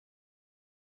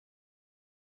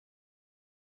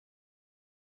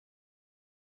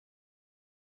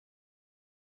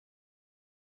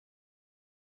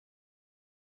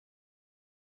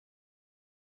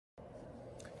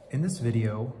In this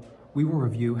video, we will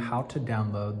review how to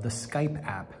download the Skype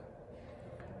app.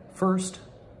 First,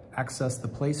 access the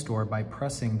Play Store by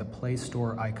pressing the Play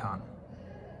Store icon.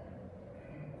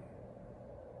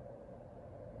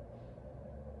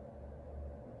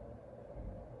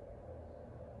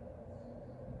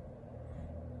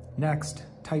 Next,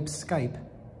 type Skype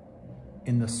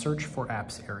in the Search for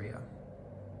Apps area.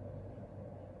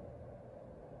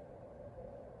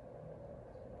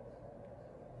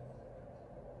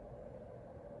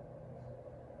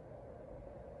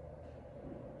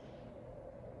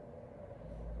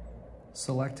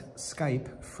 Select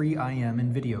Skype Free IM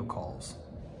and Video Calls.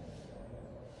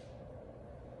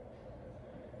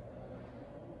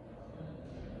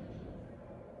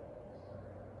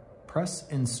 Press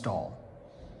Install.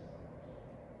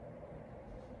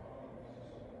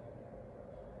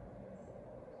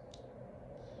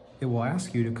 It will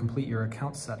ask you to complete your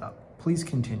account setup. Please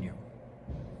continue.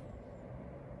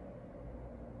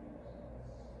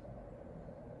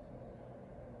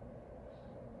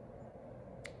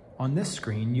 On this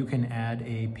screen, you can add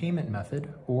a payment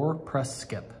method or press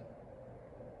skip.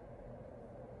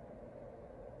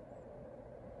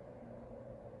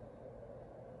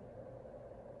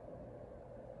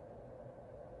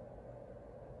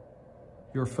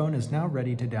 Your phone is now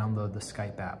ready to download the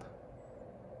Skype app.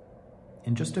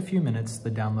 In just a few minutes,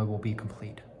 the download will be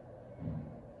complete.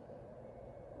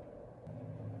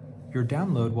 Your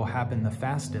download will happen the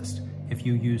fastest if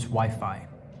you use Wi-Fi.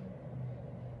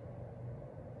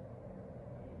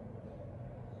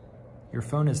 Your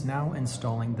phone is now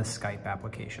installing the Skype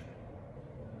application.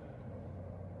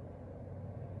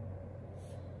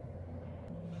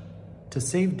 To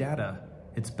save data,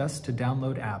 it's best to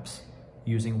download apps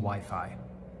using Wi-Fi.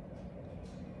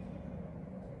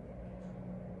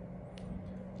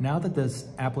 Now that this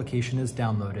application is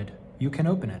downloaded, you can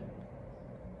open it.